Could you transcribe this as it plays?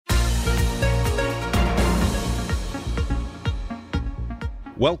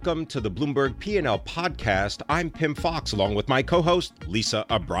Welcome to the Bloomberg P&L podcast. I'm Pim Fox, along with my co-host, Lisa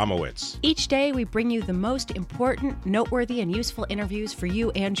Abramowitz. Each day, we bring you the most important, noteworthy, and useful interviews for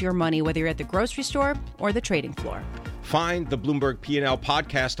you and your money, whether you're at the grocery store or the trading floor. Find the Bloomberg P&L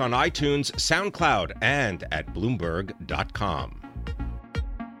podcast on iTunes, SoundCloud, and at Bloomberg.com.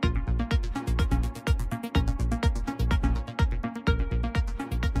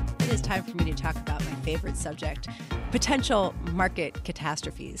 It is time for me to talk about my favorite subject, potential market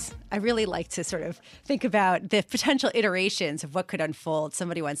catastrophes. I really like to sort of think about the potential iterations of what could unfold.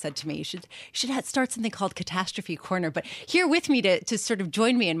 Somebody once said to me, you should start something called Catastrophe Corner. But here with me to sort of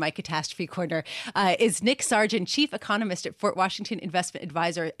join me in my Catastrophe Corner is Nick Sargen, chief economist at Hoisington Investment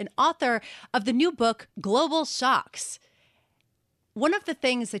Advisor and author of the new book, Global Shocks. One of the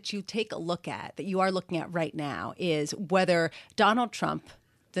things that you take a look at, that you are looking at right now, is whether Donald Trump,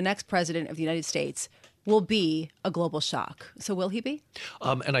 the next president of the United States, will be a global shock. So will he be?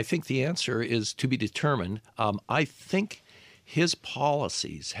 And I think the answer is to be determined. I think his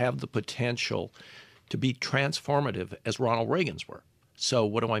policies have the potential to be transformative as Ronald Reagan's were. So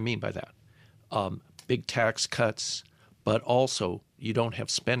what do I mean by that? Big tax cuts, but also you don't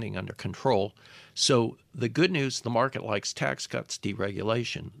have spending under control. So the good news, the market likes tax cuts,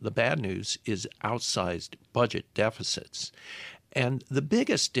 deregulation. The bad news is outsized budget deficits. And the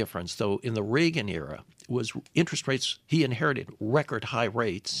biggest difference, though, in the Reagan era was interest rates. He inherited record high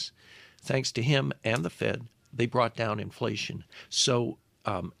rates. Thanks to him and the Fed, they brought down inflation. So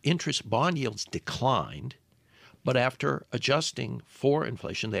interest bond yields declined, but after adjusting for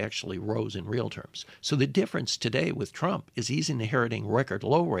inflation, they actually rose in real terms. So the difference today with Trump is he's inheriting record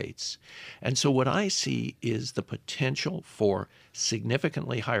low rates. And so what I see is the potential for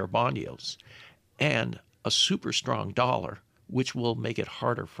significantly higher bond yields and a super strong dollar, which will make it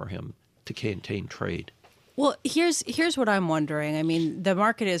harder for him to contain trade. Well, here's what I'm wondering. I mean, the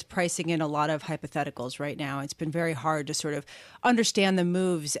market is pricing in a lot of hypotheticals right now. It's been very hard to sort of understand the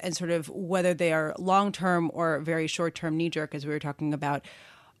moves and sort of whether they are long-term or very short-term knee-jerk, as we were talking about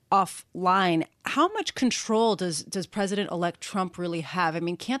offline. How much control does President-elect Trump really have? I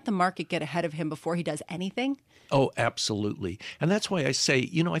mean, can't the market get ahead of him before he does anything? Oh, absolutely. And that's why I say,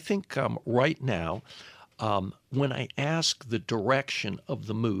 I think right now, when I ask the direction of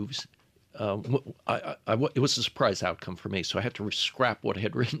the moves, it was a surprise outcome for me. So I had to scrap what I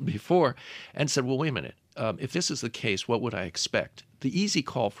had written before and said, well, wait a minute. If this is the case, what would I expect? The easy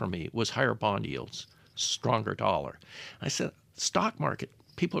call for me was higher bond yields, stronger dollar. I said, stock market,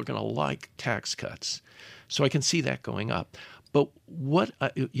 people are going to like tax cuts. So I can see that going up. But what,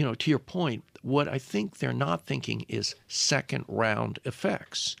 to your point, what I think they're not thinking is second round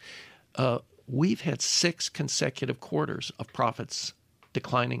effects. We've had 6 consecutive quarters of profits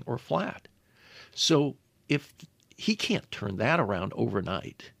declining or flat. So if he can't turn that around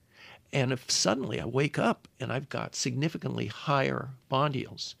overnight, and if suddenly I wake up and I've got significantly higher bond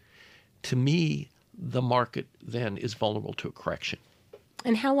yields, to me, the market then is vulnerable to a correction.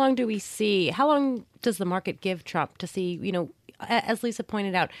 And how long does the market give Trump to see, as Lisa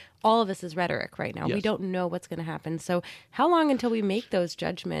pointed out, all of this is rhetoric right now. Yes. We don't know what's going to happen. So how long until we make those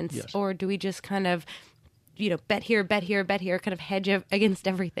judgments? Yes. Or do we just kind of, bet here, kind of hedge against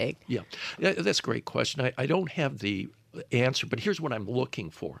everything? Yeah, that's a great question. I don't have the answer, but here's what I'm looking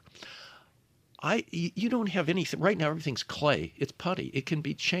for. You don't have anything. Right now, everything's clay. It's putty. It can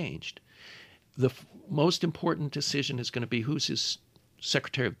be changed. The most important decision is going to be who's his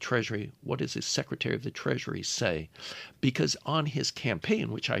Secretary of Treasury. What does his Secretary of the Treasury say? Because on his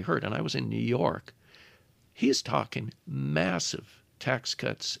campaign, which I heard, and I was in New York, he is talking massive tax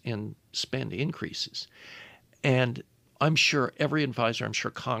cuts and spend increases. And I'm sure every advisor, I'm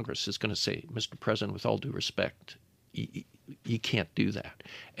sure Congress is going to say, Mr. President, with all due respect, you can't do that.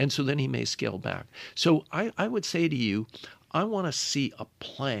 And so then he may scale back. So I would say to you, I want to see a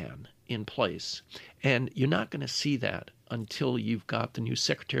plan in place. And you're not going to see that until you've got the new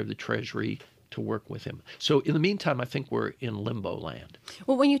Secretary of the Treasury to work with him. So in the meantime, I think we're in limbo land.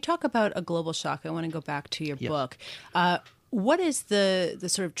 Well, when you talk about a global shock, I want to go back to your book. What is the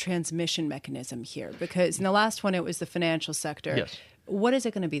sort of transmission mechanism here? Because in the last one, it was the financial sector. Yes. What is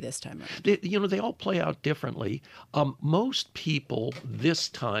it going to be this time around? They all play out differently. Most people this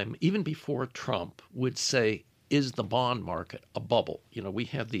time, even before Trump, would say, is the bond market a bubble? We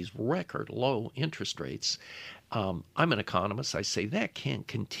have these record low interest rates. I'm an economist. I say that can't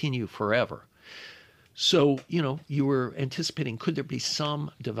continue forever. So, you were anticipating, could there be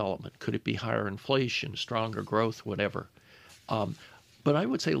some development? Could it be higher inflation, stronger growth, whatever? But I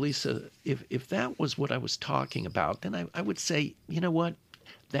would say, Lisa, if that was what I was talking about, then I would say, you know what,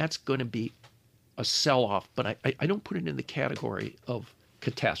 that's going to be a sell-off. But I don't put it in the category of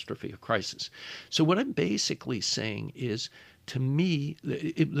catastrophe, a crisis. So what I'm basically saying is, to me,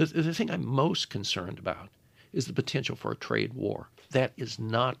 the thing I'm most concerned about is the potential for a trade war. That is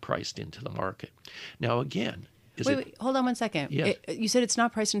not priced into the market. Now, again, wait, hold on one second. Yes. You said it's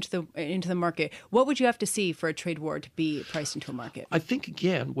not priced into the market. What would you have to see for a trade war to be priced into a market? I think,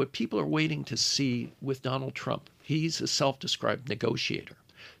 again, what people are waiting to see with Donald Trump, he's a self-described negotiator.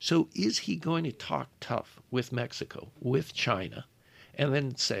 So is he going to talk tough with Mexico, with China, and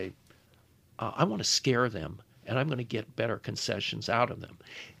then say, I want to scare them, and I'm going to get better concessions out of them?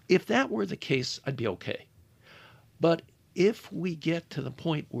 If that were the case, I'd be okay. But if we get to the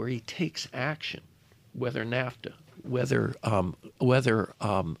point where he takes action, whether NAFTA, whether on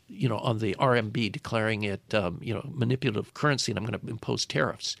the RMB, declaring it manipulative currency, and I'm going to impose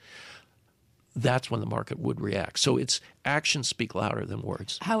tariffs, that's when the market would react. So it's actions speak louder than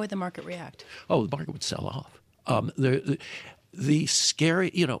words. How would the market react? Oh, the market would sell off. The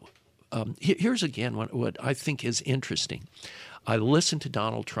scary, here's again what I think is interesting. I listened to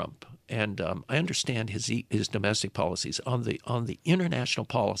Donald Trump, and I understand his domestic policies. On the international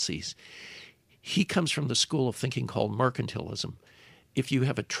policies, he comes from the school of thinking called mercantilism. If you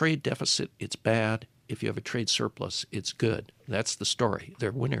have a trade deficit, it's bad. If you have a trade surplus, it's good. That's the story. There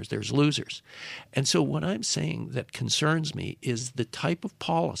are winners, there's losers. And so what I'm saying that concerns me is the type of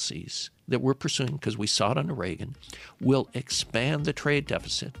policies that we're pursuing, because we saw it under Reagan, will expand the trade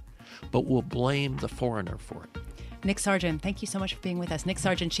deficit, but will blame the foreigner for it. Nick Sargen, thank you so much for being with us. Nick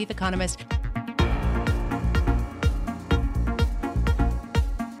Sargen, chief economist.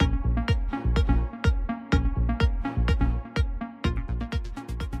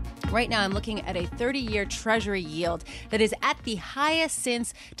 Right now, I'm looking at a 30-year Treasury yield that is at the highest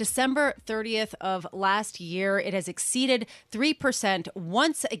since December 30th of last year. It has exceeded 3%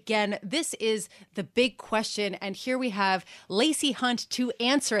 once again. This is the big question, and here we have Lacy Hunt to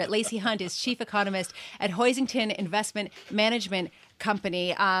answer it. Lacy Hunt is chief economist at Hoisington Investment Management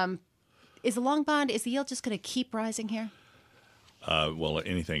Company. Is the long bond, is the yield just going to keep rising here? Well,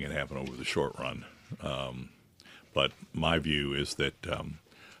 anything can happen over the short run. But my view is that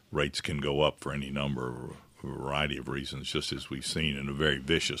rates can go up for any number of variety of reasons, just as we've seen in a very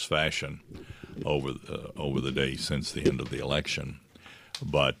vicious fashion over the days since the end of the election.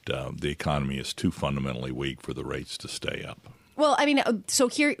 But the economy is too fundamentally weak for the rates to stay up. Well, I mean, so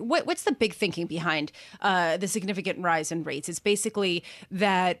here, what's the big thinking behind the significant rise in rates? It's basically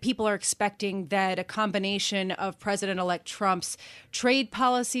that people are expecting that a combination of President-elect Trump's trade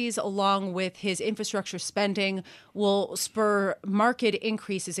policies along with his infrastructure spending will spur market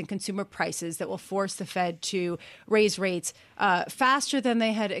increases in consumer prices that will force the Fed to raise rates faster than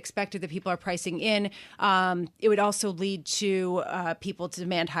they had expected that people are pricing in. It would also lead to people to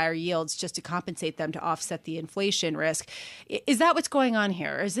demand higher yields just to compensate them to offset the inflation risk. Is that what's going on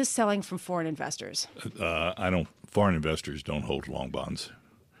here? Or is this selling from foreign investors? Foreign investors don't hold long bonds.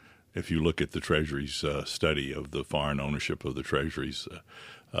 If you look at the Treasury's study of the foreign ownership of the Treasuries,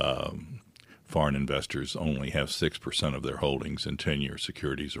 foreign investors only have 6% of their holdings in 10-year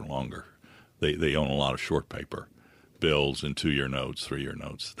securities or longer. They own a lot of short paper, bills and 2-year notes, 3-year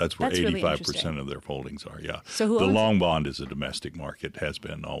notes. That's where 85% of their holdings are. Yeah. So the long bond is a domestic market, has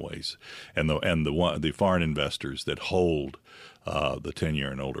been always, and the foreign investors that hold the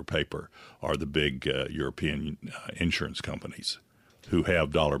 10-year and older paper are the big European insurance companies who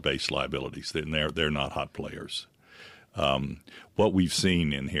have dollar-based liabilities. They're not hot players. What we've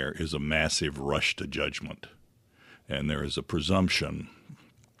seen in here is a massive rush to judgment, and there is a presumption.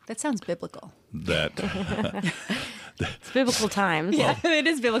 That sounds biblical. That it's biblical times. Yeah, it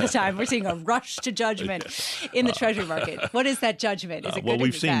is biblical time. We're seeing a rush to judgment in the Treasury market. What is that judgment? Is it good? Well,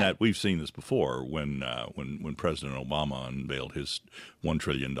 we've seen that. We've seen this before when President Obama unveiled his $1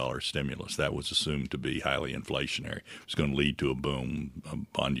 trillion stimulus. That was assumed to be highly inflationary. It was going to lead to a boom.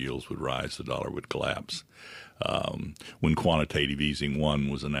 Bond yields would rise. The dollar would collapse. When quantitative easing 1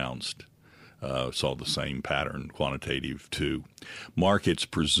 was announced, saw the same pattern, quantitative 2. Markets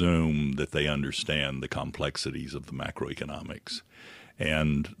presume that they understand the complexities of the macroeconomics.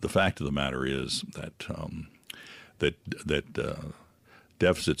 And the fact of the matter is that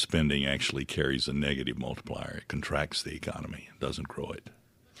deficit spending actually carries a negative multiplier. It contracts the economy. It doesn't grow it.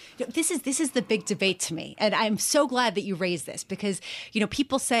 This is the big debate to me, and I'm so glad that you raised this because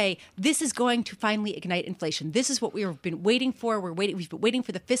people say this is going to finally ignite inflation. This is what we've been waiting for. We've been waiting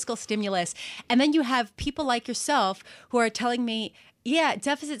for the fiscal stimulus, and then you have people like yourself who are telling me, yeah,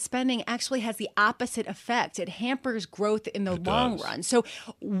 deficit spending actually has the opposite effect. It hampers growth in the long run. So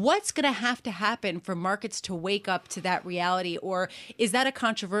what's going to happen for markets to wake up to that reality, or is that a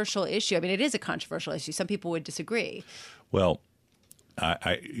controversial issue? I mean, it is a controversial issue. Some people would disagree. Well,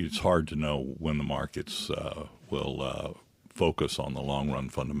 it's hard to know when the markets will focus on the long-run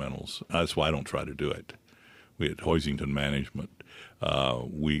fundamentals. That's why I don't try to do it. We at Hoisington Management,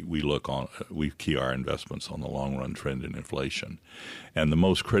 we key our investments on the long-run trend in inflation, and the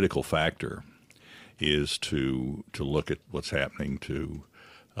most critical factor is to look at what's happening to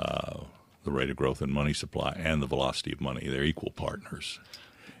the rate of growth in money supply and the velocity of money. They're equal partners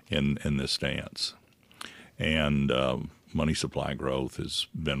in this dance, and money supply growth has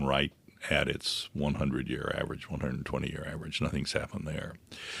been right at its 100-year average, 120-year average. Nothing's happened there.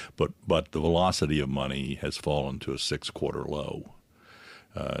 But the velocity of money has fallen to a 6-quarter low.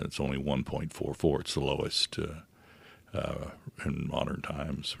 It's only 1.44. It's the lowest in modern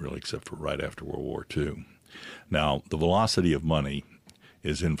times, really, except for right after World War II. Now, the velocity of money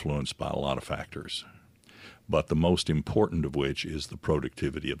is influenced by a lot of factors, but the most important of which is the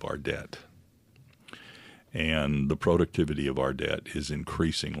productivity of our debt. And the productivity of our debt is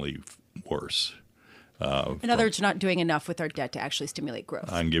increasingly worse. In other words, you're not doing enough with our debt to actually stimulate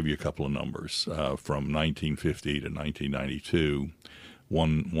growth. I can give you a couple of numbers. From 1950 to 1992,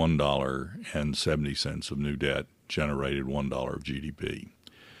 $1.70 of new debt generated $1 of GDP.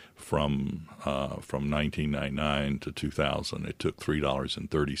 From 1999 to 2000, it took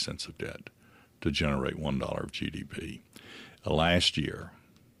 $3.30 of debt to generate $1 of GDP.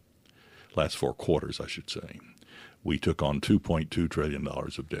 Last 4 quarters, I should say, we took on $2.2 trillion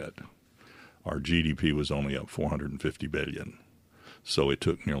of debt. Our GDP was only up $450 billion. So it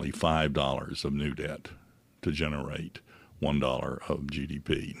took nearly $5 of new debt to generate $1 of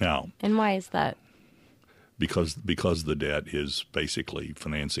GDP. Now, and why is that? Because the debt is basically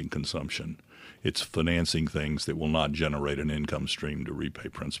financing consumption. It's financing things that will not generate an income stream to repay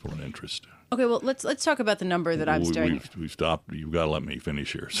principal and interest. Okay, well, let's talk about the number that I'm staring at. We've stopped. You've got to let me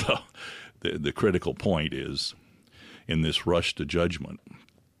finish here. So the critical point is, in this rush to judgment,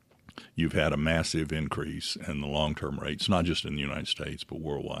 you've had a massive increase in the long-term rates, not just in the United States, but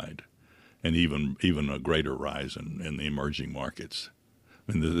worldwide, and even a greater rise in the emerging markets.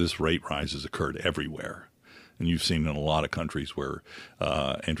 I mean, this rate rise has occurred everywhere. And you've seen in a lot of countries where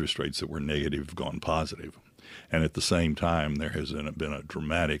interest rates that were negative have gone positive. And at the same time, there has been a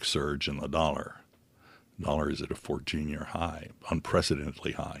dramatic surge in the dollar. The dollar is at a 14-year high,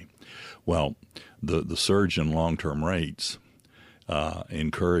 unprecedentedly high. Well, the surge in long-term rates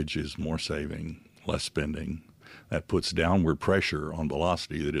encourages more saving, less spending. That puts downward pressure on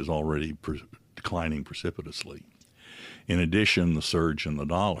velocity that is already declining precipitously. In addition, the surge in the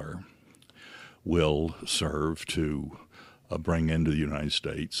dollar will serve to bring into the United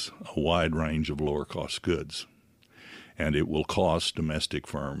States a wide range of lower-cost goods. And it will cost domestic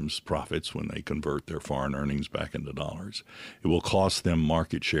firms profits when they convert their foreign earnings back into dollars. It will cost them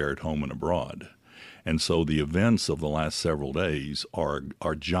market share at home and abroad. And so the events of the last several days are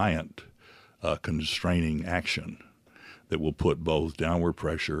giant constraining action that will put both downward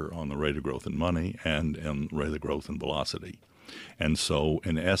pressure on the rate of growth in money and rate of growth in velocity. And so,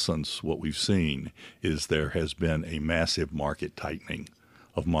 in essence, what we've seen is there has been a massive market tightening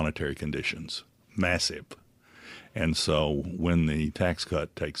of monetary conditions. Massive. And so when the tax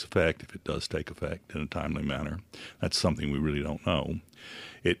cut takes effect, if it does take effect in a timely manner, that's something we really don't know.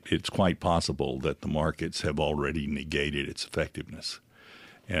 It's quite possible that the markets have already negated its effectiveness.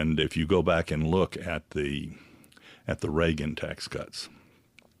 And if you go back and look at the Reagan tax cuts,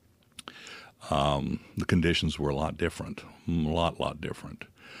 the conditions were a lot different, a lot different.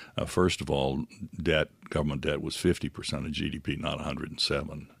 First of all, government debt was 50% of GDP, not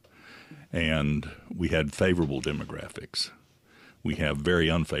 107. And we had favorable demographics. We have very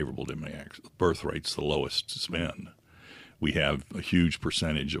unfavorable demographics. Birth rate's the lowest it's been. We have a huge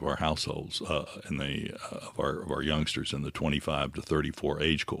percentage of our households of our youngsters in the 25 to 34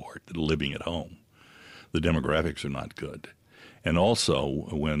 age cohort that are living at home. The demographics are not good. And also,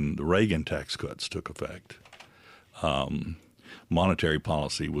 when the Reagan tax cuts took effect, monetary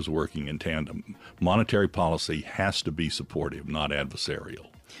policy was working in tandem. Monetary policy has to be supportive, not adversarial.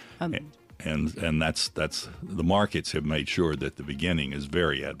 And that's the markets have made sure that the beginning is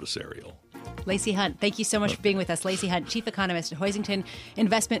very adversarial. Lacy Hunt, thank you so much for being with us. Lacy Hunt, chief economist at Hoisington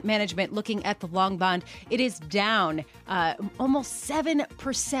Investment Management, looking at the long bond. It is down almost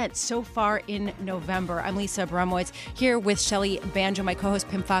 7% so far in November. I'm Lisa Abramowitz here with Shelley Banjo, my co-host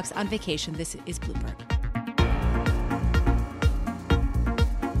Pim Fox on vacation. This is Bloomberg.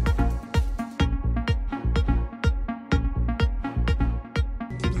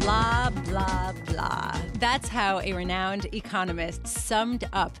 Blah, blah, blah. That's how a renowned economist summed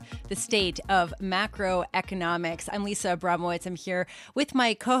up the state of macroeconomics. I'm Lisa Abramowitz. I'm here with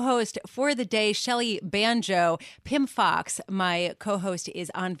my co-host for the day, Shelley Banjo. Pim Fox, my co-host,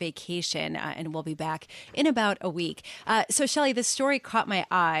 is on vacation and will be back in about a week. So, Shelley, this story caught my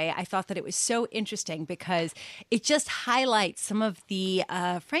eye. I thought that it was so interesting because it just highlights some of the,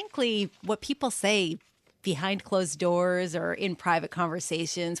 frankly, what people say behind closed doors or in private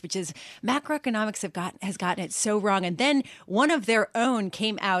conversations, which is macroeconomics has gotten it so wrong. And then one of their own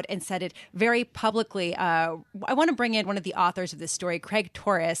came out and said it very publicly. I want to bring in one of the authors of this story, Craig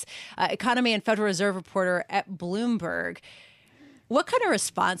Torres, economy and Federal Reserve reporter at Bloomberg. What kind of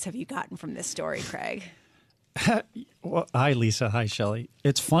response have you gotten from this story, Craig? Well, hi, Lisa. Hi, Shelley.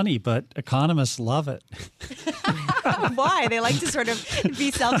 It's funny, but economists love it. Why? They like to sort of be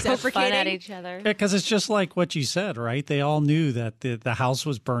self-deprecating at each other. Because it's just like what you said, right? They all knew that the house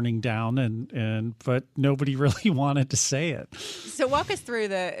was burning down, but nobody really wanted to say it. So walk us through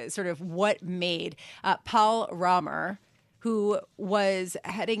the sort of what made Paul Romer, who was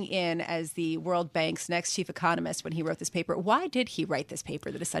heading in as the World Bank's next chief economist when he wrote this paper. Why did he write this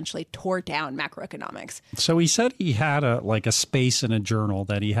paper that essentially tore down macroeconomics? So he said he had a space in a journal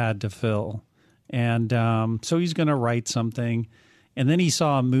that he had to fill. And so he's going to write something. And then he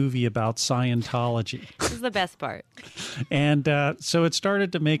saw a movie about Scientology. This is the best part. And so it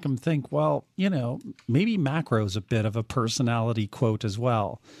started to make him think, well, maybe macro is a bit of a personality quote as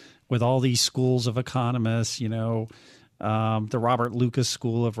well, with all these schools of economists, the Robert Lucas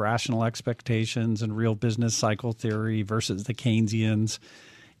School of Rational Expectations and Real Business Cycle Theory versus the Keynesians.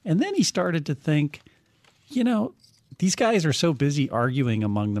 And then he started to think, these guys are so busy arguing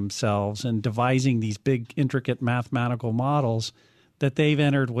among themselves and devising these big, intricate mathematical models that they've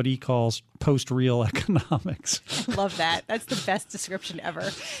entered what he calls post-real economics. I love that. That's the best description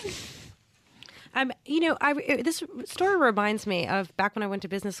ever. This story reminds me of back when I went to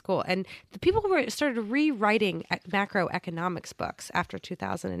business school, and the people who started rewriting macroeconomics books after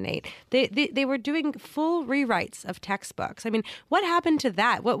 2008. They were doing full rewrites of textbooks. I mean, what happened to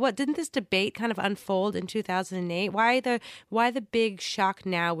that? What didn't this debate kind of unfold in 2008? Why the big shock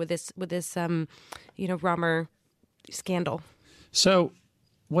now with this Romer scandal? So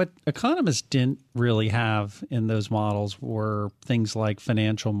what economists didn't really have in those models were things like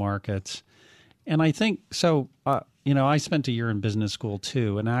financial markets. And I think so, I spent a year in business school,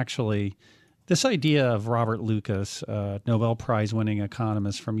 too. And actually, this idea of Robert Lucas, Nobel Prize winning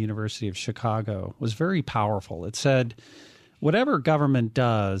economist from University of Chicago, was very powerful. It said, whatever government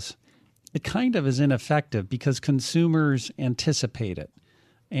does, it kind of is ineffective because consumers anticipate it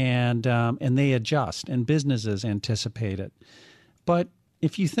and they adjust and businesses anticipate it. But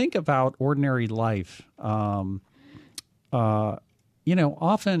if you think about ordinary life,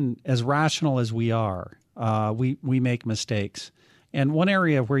 often as rational as we are, we make mistakes. And one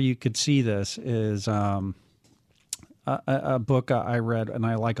area where you could see this is a book I read and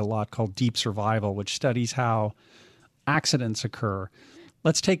I like a lot called Deep Survival, which studies how accidents occur.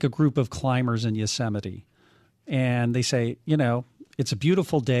 Let's take a group of climbers in Yosemite. And they say, it's a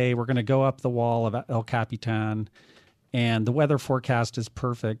beautiful day. We're going to go up the wall of El Capitan. And the weather forecast is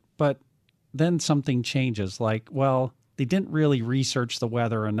perfect. But then something changes. They didn't really research the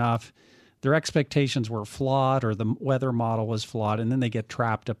weather enough. Their expectations were flawed or the weather model was flawed, and then they get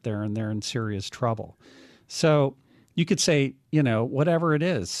trapped up there and they're in serious trouble. So you could say, whatever it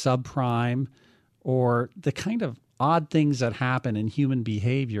is, subprime or the kind of odd things that happen in human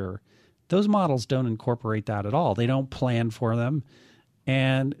behavior, those models don't incorporate that at all. They don't plan for them.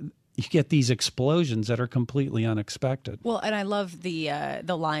 And you get these explosions that are completely unexpected. Well, and I love the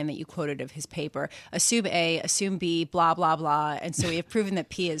line that you quoted of his paper: assume A, assume B, blah, blah, blah. And so we have proven that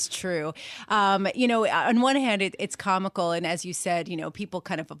P is true. On one hand, it's comical. And as you said, people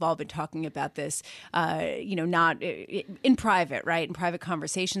kind of have all been talking about this, not in private, right? In private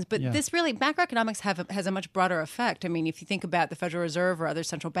conversations. But this really, macroeconomics has a much broader effect. I mean, if you think about the Federal Reserve or other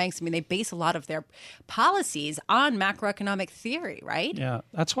central banks, they base a lot of their policies on macroeconomic theory, right? Yeah,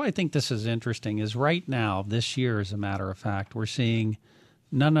 that's why I think this is interesting is right now, this year, as a matter of fact, we're seeing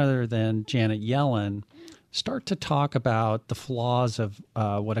none other than Janet Yellen start to talk about the flaws of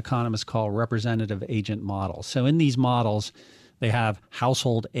what economists call representative agent models. So in these models, they have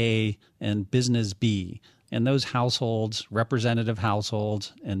household A and business B. And those households, representative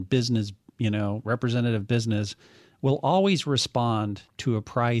households and business, representative business will always respond to a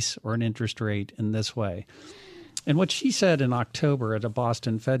price or an interest rate in this way. And what she said in October at a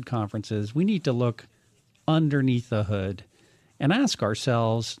Boston Fed conference is we need to look underneath the hood and ask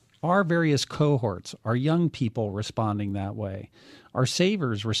ourselves, our various cohorts, our young people responding that way? Are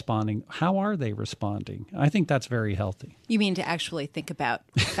savers responding? How are they responding? I think that's very healthy. You mean to actually think about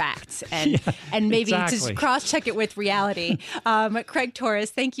facts and maybe to cross-check it with reality. Craig Torres,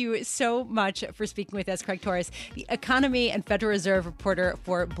 thank you so much for speaking with us. Craig Torres, the economy and Federal Reserve reporter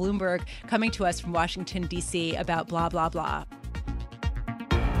for Bloomberg, coming to us from Washington, D.C. about blah, blah, blah.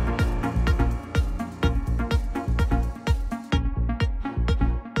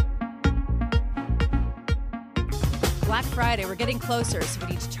 Black Friday, we're getting closer, so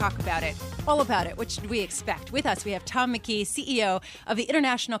we need to talk about it, all about it. What should we expect? With us, we have Tom McGee, CEO of the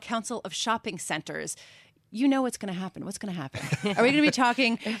International Council of Shopping Centers. You know what's going to happen. What's going to happen? Are we going to be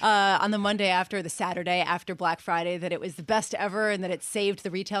talking on the Monday after, the Saturday after Black Friday, that it was the best ever and that it saved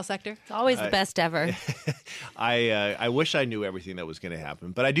the retail sector? It's always the best ever. I wish I knew everything that was going to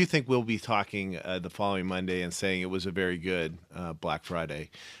happen, but I do think we'll be talking the following Monday and saying it was a very good Black Friday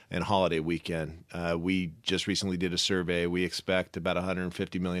and holiday weekend. We just recently did a survey. We expect about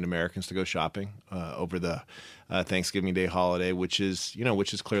 150 million Americans to go shopping over the Thanksgiving Day holiday, which is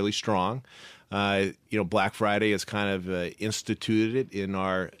clearly strong. Black Friday is kind of instituted in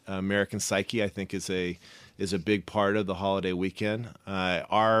our American psyche. I think is a big part of the holiday weekend.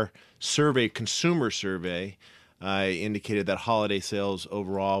 Our consumer survey, indicated that holiday sales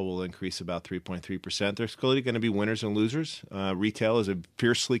overall will increase about 3.3%. There's clearly going to be winners and losers. Retail is a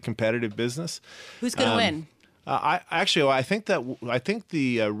fiercely competitive business. Who's going to win? I think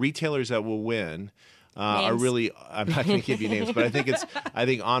the retailers that will win are really. I'm not going to give you names, but I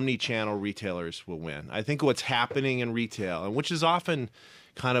think omni-channel retailers will win. I think what's happening in retail, and which is often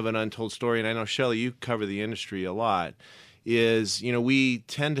kind of an untold story, and I know Shelley, you cover the industry a lot, is we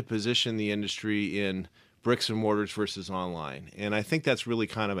tend to position the industry in bricks and mortars versus online, and I think that's really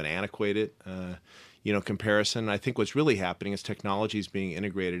kind of an antiquated comparison. I think what's really happening is technology is being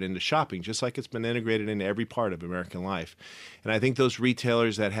integrated into shopping, just like it's been integrated into every part of American life. And I think those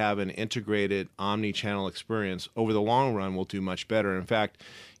retailers that have an integrated omni-channel experience over the long run will do much better. In fact,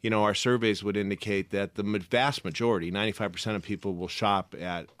 our surveys would indicate that the vast majority, 95% of people, will shop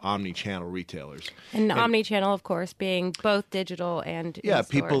at omni-channel retailers. And omni-channel, of course, being both digital and in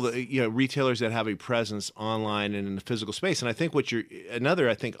people, stores. Retailers that have a presence online and in the physical space. And I think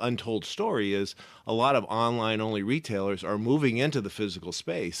another untold story is a lot of online-only retailers are moving into the physical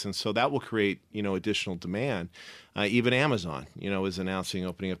space, and so that will create additional demand. Even Amazon, is announcing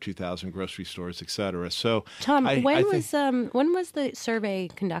opening up 2,000 grocery stores, et cetera. So, Tom, when was the survey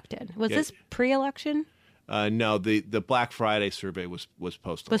conducted? Was this pre-election? No, the Black Friday survey was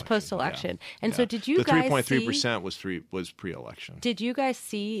post-election. Was post-election, and so did you the guys? The 3.3% was pre-election. Did you guys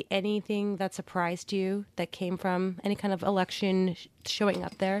see anything that surprised you that came from any kind of election showing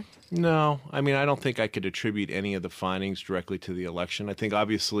up there? No, I don't think I could attribute any of the findings directly to the election. I think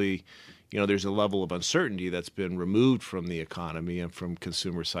obviously, there's a level of uncertainty that's been removed from the economy and from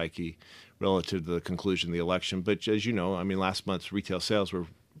consumer psyche relative to the conclusion of the election. But as you know, last month's retail sales were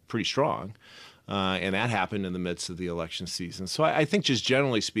pretty strong. And that happened in the midst of the election season. So I think just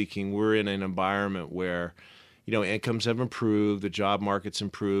generally speaking, we're in an environment where, incomes have improved, the job market's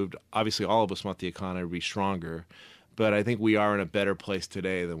improved. Obviously, all of us want the economy to be stronger. But I think we are in a better place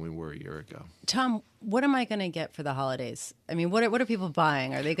today than we were a year ago. Tom, what am I going to get for the holidays? What are people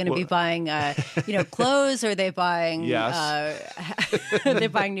buying? Are they going to be buying, clothes? Are they buying? Yes. Are they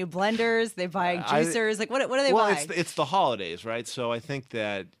buying new blenders? Are they buying juicers? What are they buying? Well, it's the holidays, right? So I think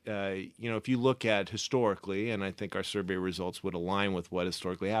that if you look at historically, and I think our survey results would align with what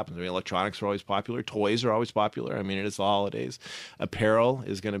historically happens. Electronics are always popular. Toys are always popular. It is the holidays. Apparel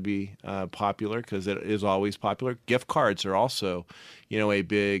is going to be popular because it is always popular. Gift cards are also, a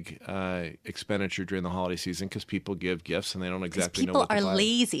big expenditure during the holiday season because people give gifts and they don't exactly know what to buy. People are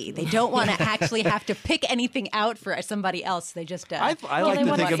lazy. They don't want to actually have to pick anything out for somebody else. They just I like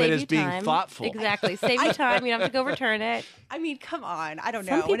to think of it as being thoughtful. Exactly. Save you time. You don't have to go return it. Come on. I don't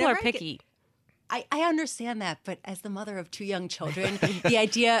know. Some people are picky. I understand that, but as the mother of two young children, the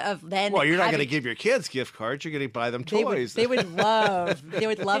idea of then you're not going to give your kids gift cards. You're going to buy them toys. They would love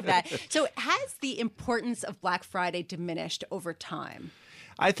that. So has the importance of Black Friday diminished over time?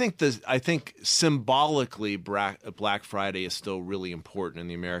 I think symbolically Black Friday is still really important in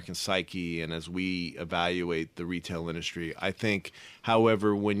the American psyche and as we evaluate the retail industry. I think,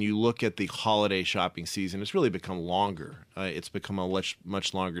 however, when you look at the holiday shopping season, it's really become longer. It's become a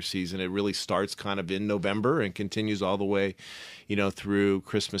much longer season. It really starts kind of in November and continues all the way, through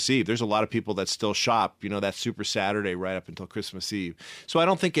Christmas Eve. There's a lot of people that still shop, that Super Saturday right up until Christmas Eve. So I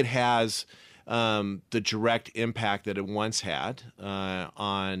don't think it has the direct impact that it once had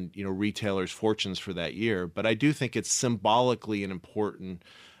on retailers' fortunes for that year, but I do think it's symbolically an important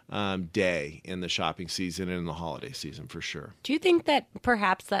day in the shopping season and in the holiday season for sure. Do you think that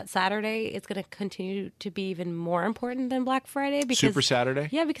perhaps that Saturday is going to continue to be even more important than Black Friday? Because, Super Saturday?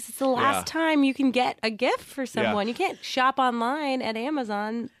 Yeah, because it's the last time you can get a gift for someone. You can't shop online at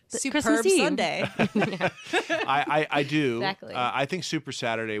Amazon. Superb Christmas Eve. Sunday. I do. Exactly. I think Super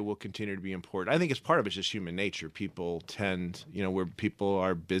Saturday will continue to be important. I think it's part of it's just human nature. People tend, where people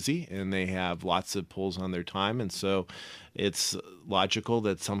are busy and they have lots of pulls on their time, and so it's logical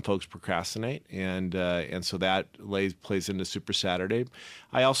that some folks procrastinate, and so that plays into Super Saturday.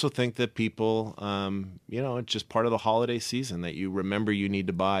 I also think that people, it's just part of the holiday season that you remember you need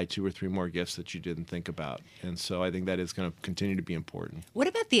to buy 2 or 3 more gifts that you didn't think about, and so I think that is going to continue to be important. What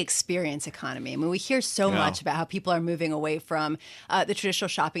about the experience economy? I mean, we hear so much about how people are moving away from the traditional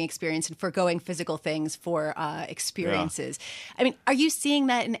shopping experience and forgoing physical things for experiences. I mean, are you seeing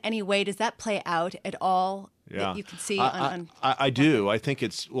that in any way? Does that play out at all? That you can see I do. I think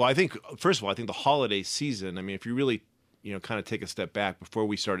first of all, I think the holiday season, I mean, if you really, kind of take a step back before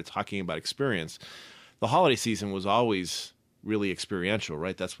we started talking about experience, the holiday season was always really experiential,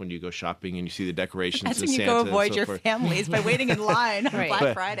 right? That's when you go shopping and you see the decorations. That's and when you Santa go avoid your forth. families by waiting in line on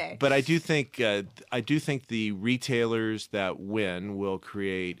Black Friday. But I do think the retailers that win will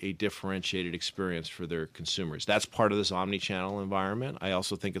create a differentiated experience for their consumers. That's part of this omni-channel environment. I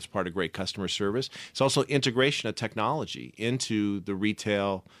also think it's part of great customer service. It's also integration of technology into the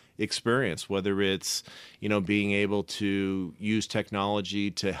retail experience, whether it's being able to use technology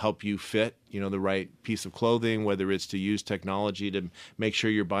to help you fit the right piece of clothing, whether it's to use technology to make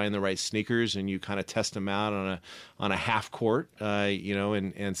sure you're buying the right sneakers and you kind of test them out on a half court,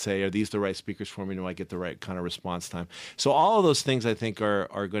 and say, are these the right speakers for me? Do I get the right kind of response time? So all of those things I think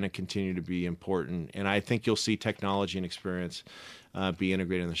are going to continue to be important, and I think you'll see technology and experience be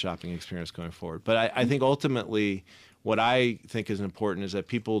integrated in the shopping experience going forward. But I think ultimately, what I think is important is that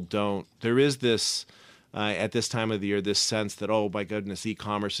there is this, at this time of the year, this sense that, oh my goodness,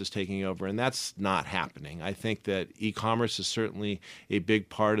 e-commerce is taking over, and that's not happening. I think that e-commerce is certainly a big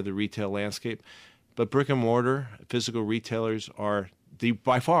part of the retail landscape, but brick and mortar, physical retailers are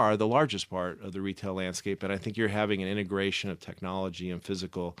by far the largest part of the retail landscape, and I think you're having an integration of technology and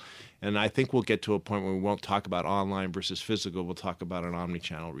physical, and I think we'll get to a point where we won't talk about online versus physical. We'll talk about an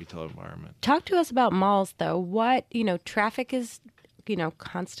omni-channel retail environment. Talk to us about malls, though. What, traffic is,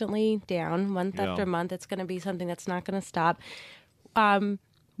 constantly down month after month. It's going to be something that's not going to stop.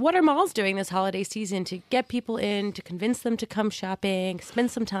 What are malls doing this holiday season to get people in, to convince them to come shopping, spend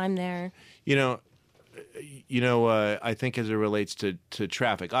some time there? I think as it relates to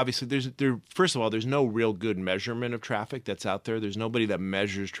traffic, obviously first of all, there's no real good measurement of traffic that's out there. There's nobody that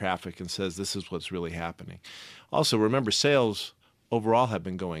measures traffic and says this is what's really happening. Also, remember, sales overall have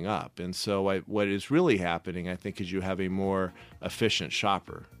been going up. And so what is really happening, I think, is you have a more efficient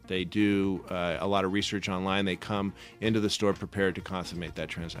shopper. They do a lot of research online. They come into the store prepared to consummate that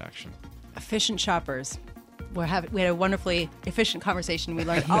transaction. Efficient shoppers. We had a wonderfully efficient conversation. We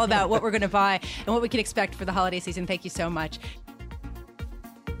learned all about what we're going to buy and what we can expect for the holiday season. Thank you so much.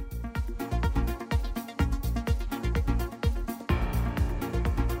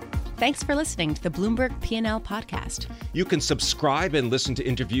 Thanks for listening to the Bloomberg P&L podcast. You can subscribe and listen to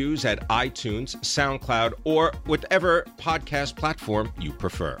interviews at iTunes, SoundCloud, or whatever podcast platform you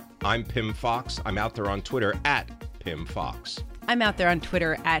prefer. I'm Pim Fox. I'm out there on Twitter at Pim Fox. I'm out there on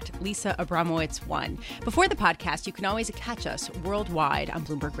Twitter at Lisa Abramowitz1. Before the podcast, you can always catch us worldwide on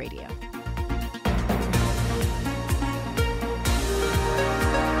Bloomberg Radio.